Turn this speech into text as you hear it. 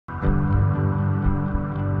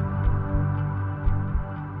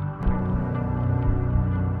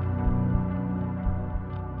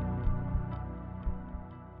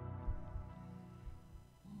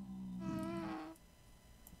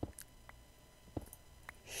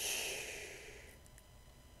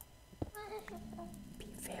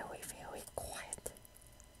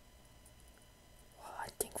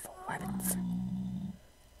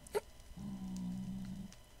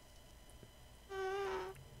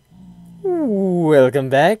Welcome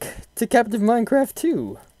back to Captive Minecraft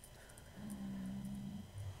 2.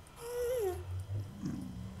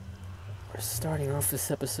 We're starting off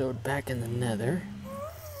this episode back in the Nether.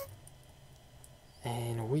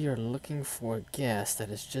 And we are looking for a gas that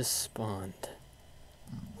has just spawned.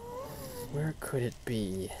 Where could it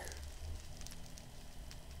be?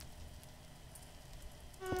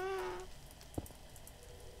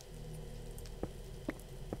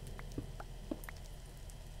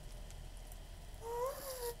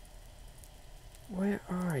 Where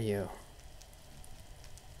are you?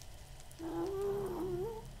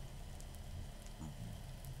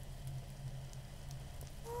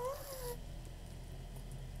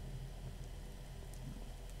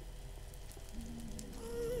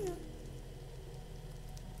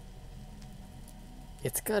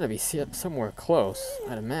 It's gotta be somewhere close,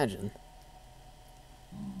 I'd imagine.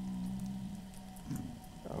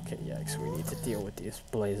 Okay, yikes, we need to deal with these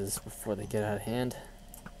blazes before they get out of hand.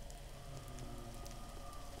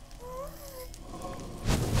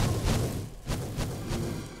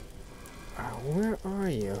 Where are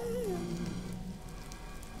you?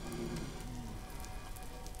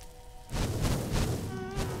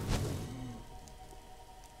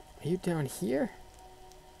 Are you down here?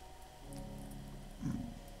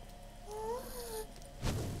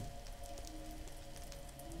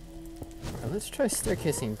 Alright, let's try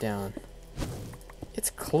staircasing down.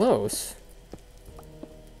 It's close.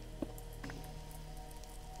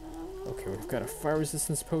 Okay, we've got a fire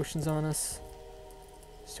resistance potions on us.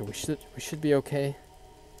 So we should be okay.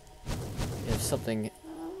 If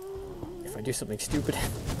I do something stupid.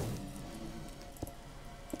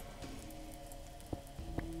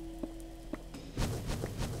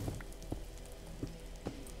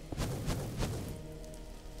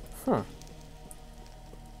 Huh.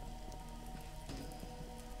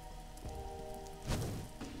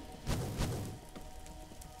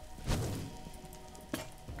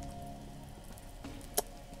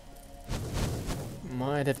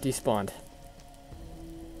 Might have despawned.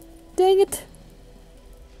 Dang it!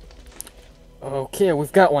 Okay,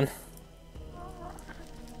 we've got one.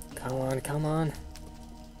 Come on, come on.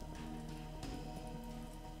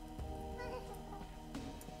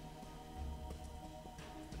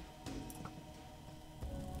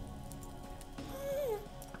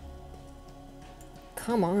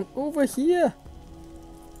 Come on, over here!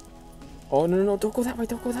 Oh, no, no, no, don't go that way,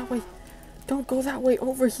 don't go that way! Don't go that way,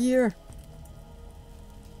 over here!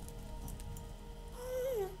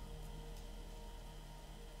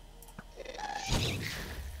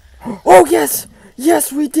 Oh, yes!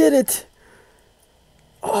 Yes, we did it!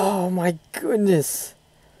 Oh, my goodness!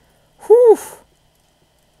 Whew!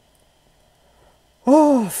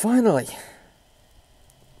 Oh, finally!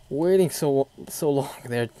 Waiting so long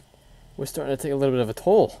there. We're starting to take a little bit of a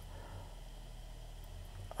toll.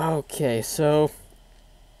 Okay, so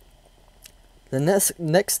the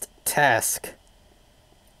next task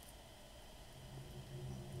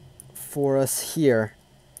for us here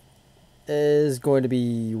is going to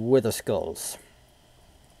be wither skulls.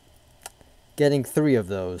 Getting 3 of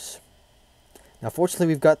those. Now, fortunately,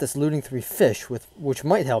 we've got this looting 3 fish, which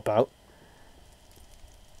might help out.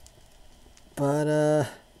 But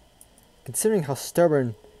considering how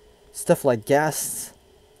stubborn stuff like ghasts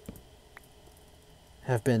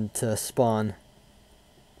have been to spawn,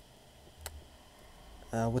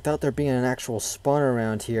 without there being an actual spawner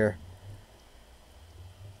around here,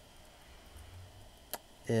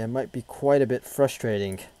 it might be quite a bit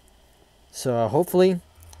frustrating. So hopefully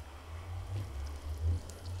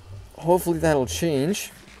that'll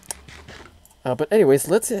change. But anyways,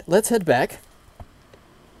 let's head back.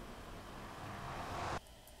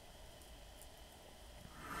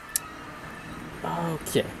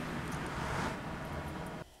 Okay.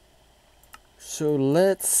 So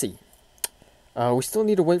let's see. We still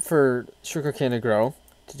need to wait for sugarcane to grow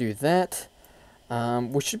to do that.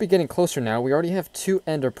 We should be getting closer now. We already have 2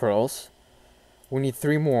 ender pearls. We need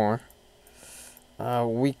 3 more.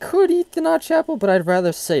 We could eat the notch apple, but I'd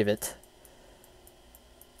rather save it.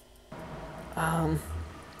 You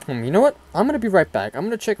know what? I'm gonna be right back. I'm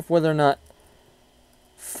gonna check if whether or not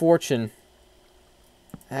fortune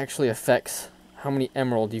actually affects how many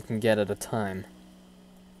emerald you can get at a time.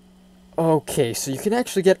 Okay, so you can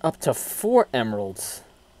actually get up to 4 emeralds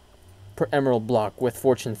per emerald block with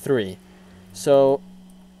fortune 3. So,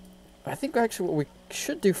 I think actually what we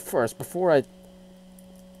should do first, before I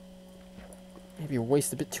maybe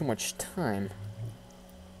waste a bit too much time,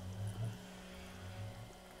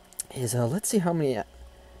 is let's see how many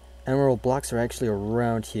emerald blocks are actually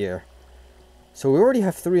around here. So we already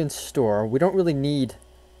have 3 in store. We don't really need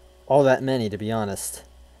all that many, to be honest.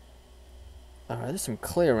 There's some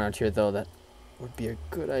clay around here, though, that would be a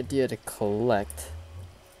good idea to collect.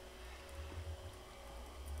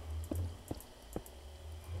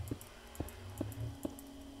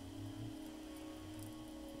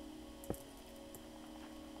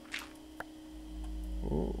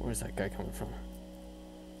 Ooh, where's that guy coming from?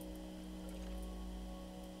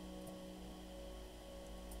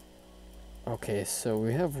 Okay, so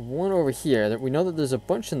we have one over here. That we know that there's a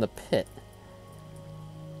bunch in the pit.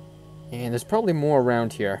 And there's probably more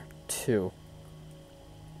around here, too.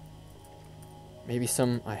 Maybe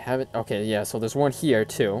some I haven't... Okay, yeah, so there's one here,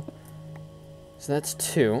 too. So that's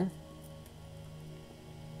 2.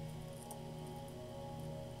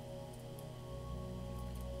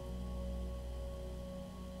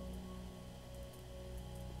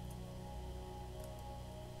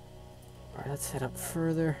 Alright, let's head up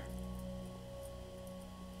further.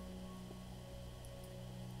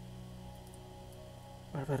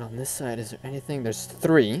 What about on this side? Is there anything? There's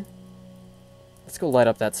 3. Let's go light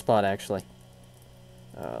up that spot, actually.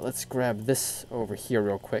 Let's grab this over here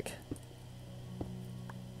real quick.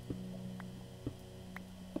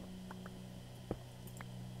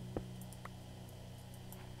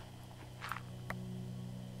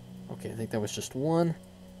 Okay, I think that was just 1.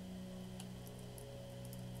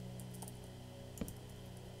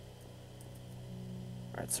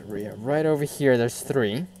 Alright, so Aria, right over here, there's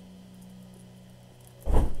 3.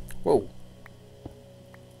 Whoa.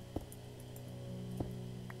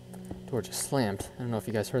 Door just slammed. I don't know if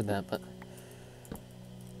you guys heard that, but...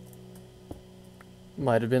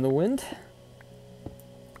 might have been the wind.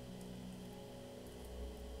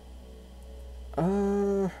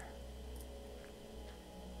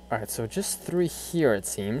 Alright, so just 3 here, it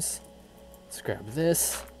seems. Let's grab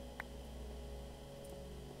this.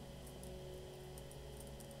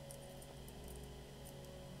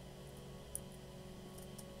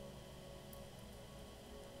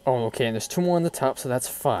 Oh, okay, and there's 2 more on the top, so that's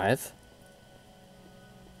 5.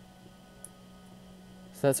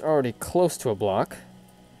 So that's already close to a block.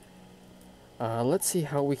 Let's see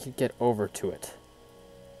how we can get over to it.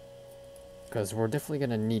 Because we're definitely going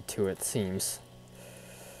to need to, it seems.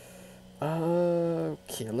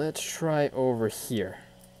 Okay, let's try over here.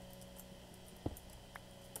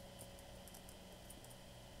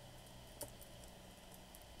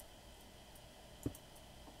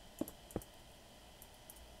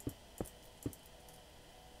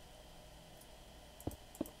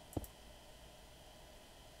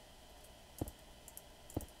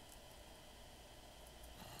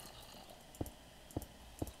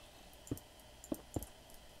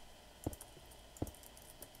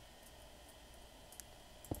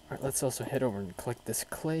 Alright, let's also head over and collect this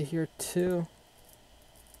clay here too.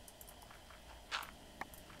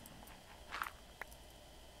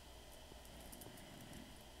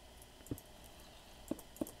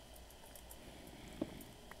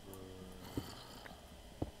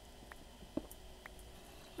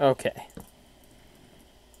 Okay.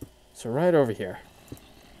 So right over here.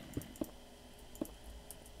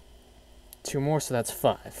 2 more, so that's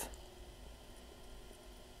 5.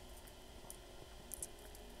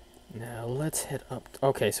 Now let's head up.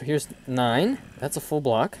 Okay, so here's 9. That's a full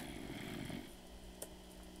block.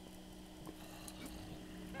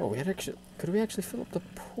 Oh, we had actually... could we actually fill up the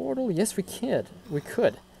portal? Yes, we could. We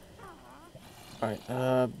could. Alright,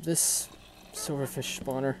 this silverfish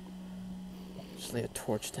spawner. Just lay a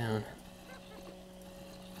torch down.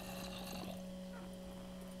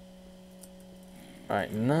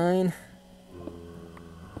 Alright, 9.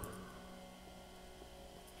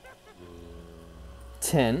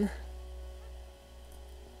 10.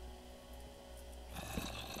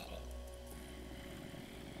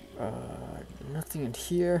 Nothing in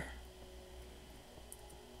here.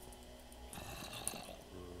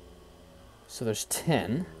 So there's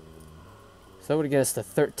 10. So that would get us to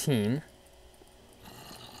 13.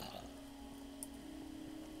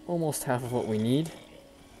 Almost half of what we need.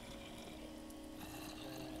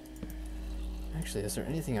 Actually, is there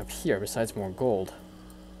anything up here besides more gold?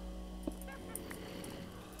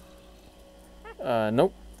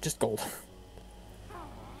 Nope, just gold.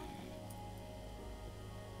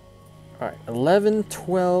 Alright, 11,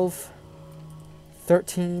 12,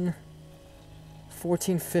 13,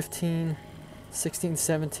 14, 15, 16,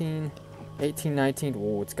 17, 18, 19.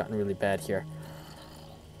 Whoa, it's gotten really bad here.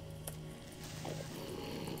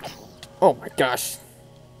 Oh my gosh.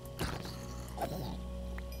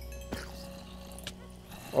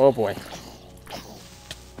 Oh boy.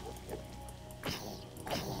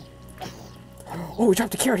 Oh, he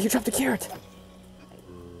dropped a carrot! He dropped a carrot!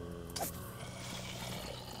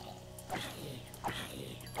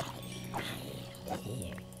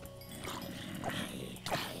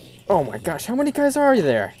 Oh my gosh, how many guys are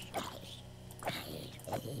there?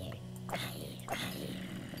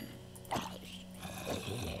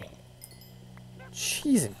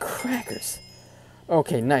 Cheese and crackers.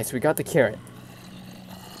 Okay, nice. We got the carrot.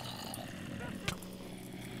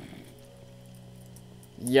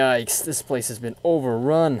 Yikes, this place has been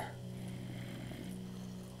overrun.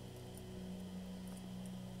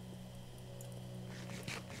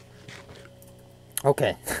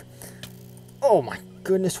 Okay. Oh my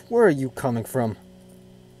goodness, where are you coming from?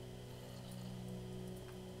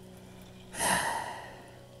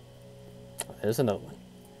 There's another one.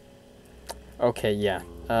 Okay, yeah.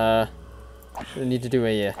 We need to do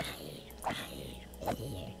a,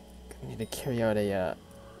 need to carry out a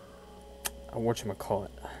whatchamacallit,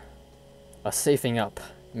 a safing up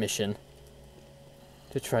mission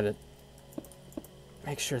to try to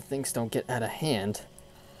make sure things don't get out of hand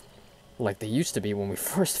like they used to be when we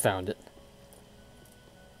first found it.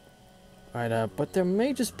 Alright, but there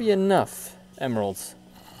may just be enough emeralds.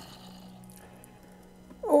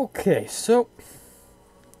 Okay, so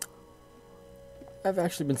I've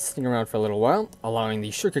actually been sitting around for a little while, allowing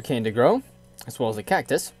the sugarcane to grow, as well as the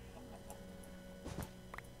cactus.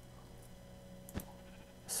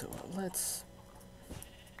 So let's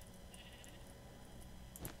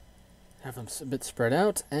have them a bit spread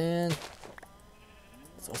out, and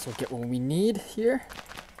let's also get what we need here.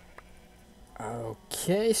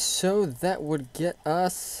 Okay, so that would get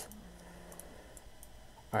us,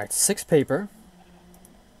 alright, 6 paper.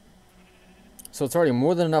 So it's already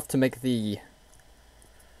more than enough to make the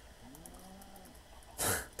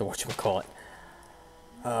whatchamacallit,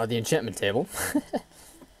 the enchantment table.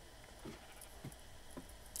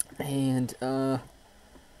 And,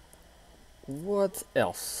 what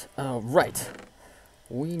else? Right.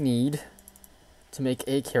 We need to make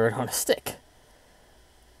a carrot on a stick.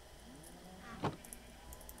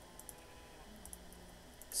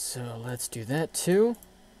 So let's do that too.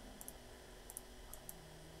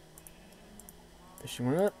 Fishing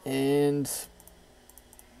rod, and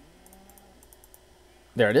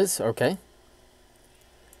there it is. Okay.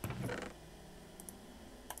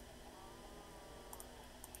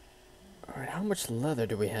 Alright, how much leather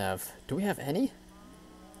do we have? Do we have any?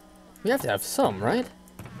 We have to have some, right?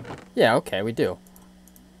 Yeah, okay, we do.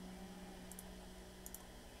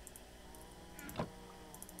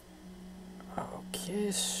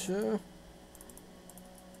 Okay, so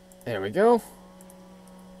there we go.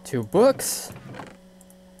 2 books.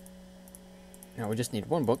 Now we just need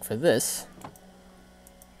 1 book for this.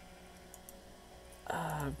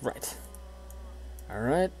 Right.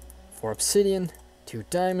 Alright. 4 obsidian, 2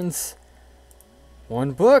 diamonds,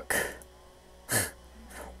 1 book,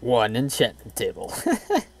 1 enchantment table.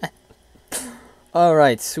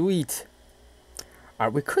 Alright, sweet.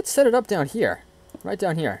 Alright, we could set it up down here. Right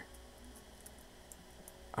down here.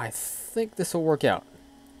 I think this will work out.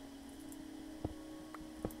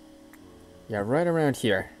 Yeah, right around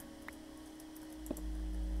here.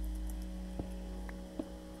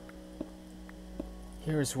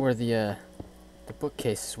 Here's where the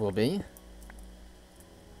bookcases will be.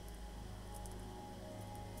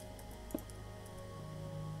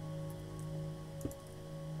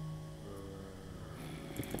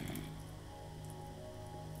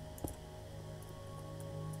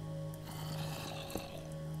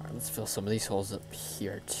 Alright, let's fill some of these holes up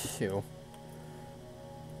here too.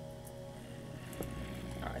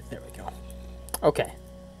 Alright, there we go. Okay.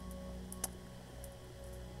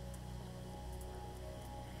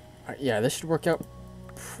 Alright, yeah, this should work out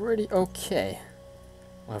pretty okay.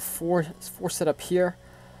 We'll have 4 set up here.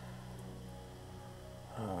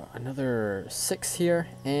 Another 6 here,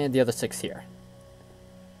 and the other 6 here.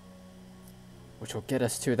 Which will get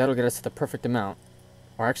us to, that'll get us to the perfect amount.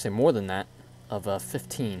 Or actually more than that, of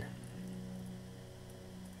 15.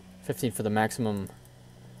 15 for the maximum,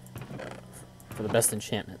 for the best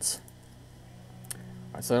enchantments.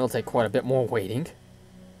 Alright, so that'll take quite a bit more waiting.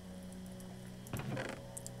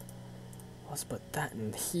 Let's put that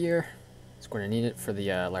in here. It's going to need it for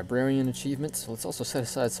the librarian achievement, so let's also set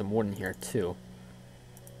aside some wood in here too.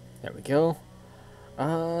 There we go.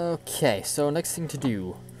 Okay, so next thing to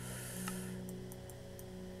do.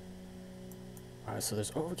 Alright, so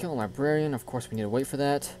there's overkill and librarian. Of course, we need to wait for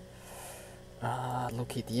that.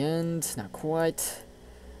 Locate the end. Not quite.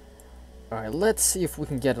 Alright, let's see if we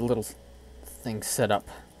can get a little thing set up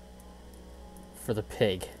for the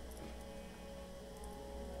pig.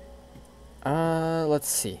 Let's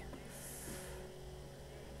see.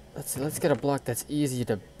 Let's get a block that's easy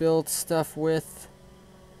to build stuff with.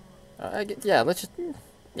 Yeah, let's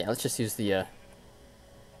just use the,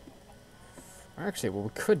 actually, what we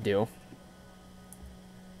could do...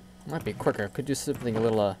 Might be quicker. Could do something a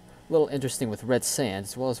little interesting with red sand,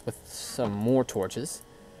 as well as with some more torches.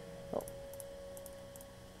 Oh.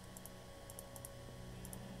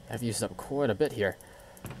 I've used up quite a bit here.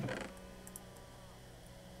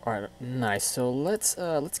 Alright, nice. So let's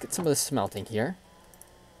get some of the smelting here.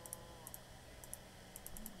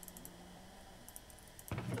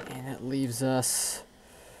 And that leaves us...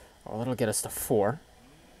 Oh, that'll get us to 4.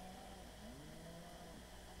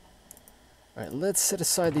 Alright, let's set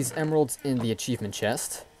aside these emeralds in the achievement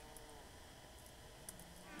chest.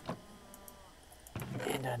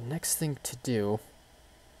 And next thing to do...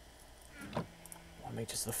 I'll make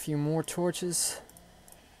just a few more torches.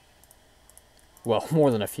 Well,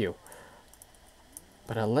 more than a few.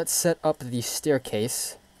 But let's set up the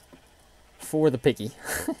staircase for the piggy.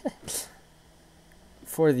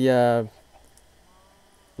 For the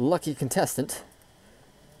lucky contestant.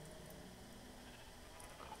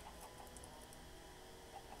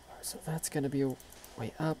 So that's going to be a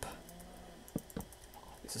way up.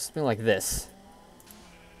 So something like this.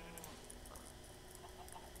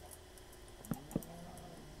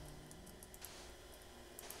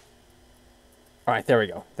 Alright, there we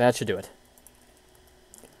go. That should do it.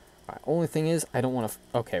 Alright, only thing is, I don't want to...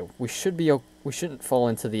 Okay, we shouldn't fall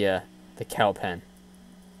into the cow pen.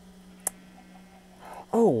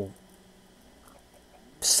 Oh!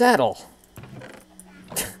 Saddle!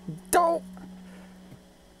 Don't!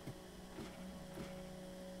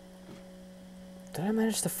 Did I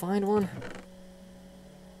manage to find one?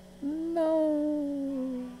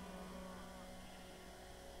 No!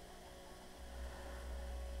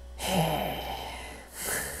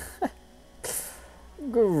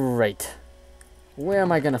 Great. Where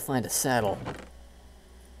am I gonna find a saddle?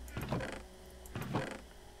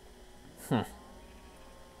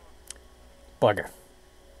 Bugger.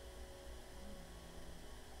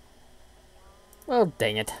 Well,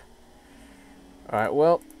 dang it. Alright,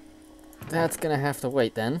 well, that's gonna have to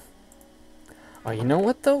wait then. Oh, you know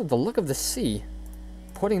what though? The look of the sea.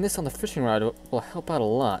 Putting this on the fishing rod will help out a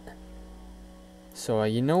lot. So,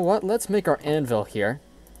 you know what? Let's make our anvil here.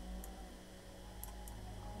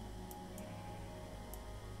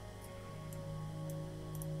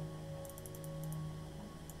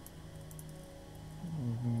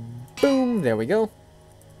 Boom! There we go.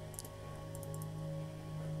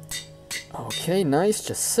 Okay, nice.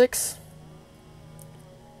 Just 6.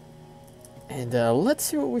 And let's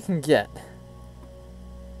see what we can get.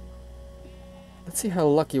 Let's see how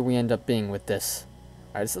lucky we end up being with this.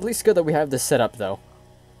 Alright, it's at least good that we have this set up, though.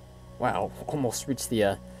 Wow, almost reached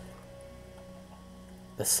the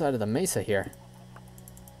side of the mesa here.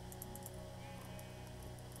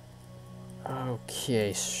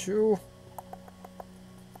 Okay, so...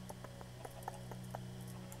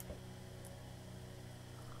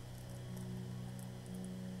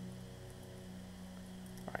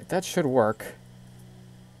 Alright, that should work.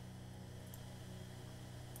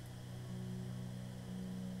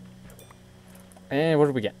 And what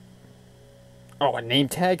did we get? Oh, a name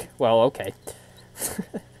tag? Well, okay.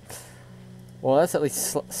 Well, that's at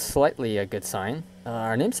least slightly a good sign.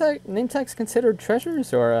 Are name tags considered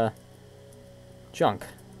treasures or junk?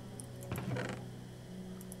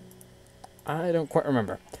 I don't quite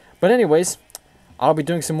remember. But anyways, I'll be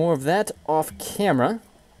doing some more of that off camera.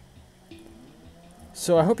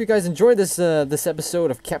 So I hope you guys enjoyed this this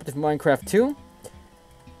episode of Captive Minecraft 2.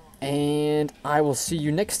 And I will see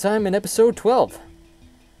you next time in episode 12.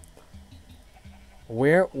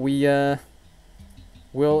 Where we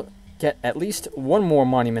will get at least one more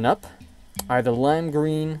monument up. Either lime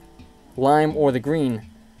or the green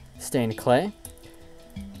stained clay.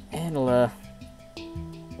 And we'll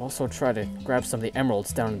also try to grab some of the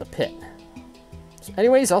emeralds down in the pit. So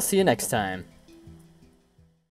anyways, I'll see you next time.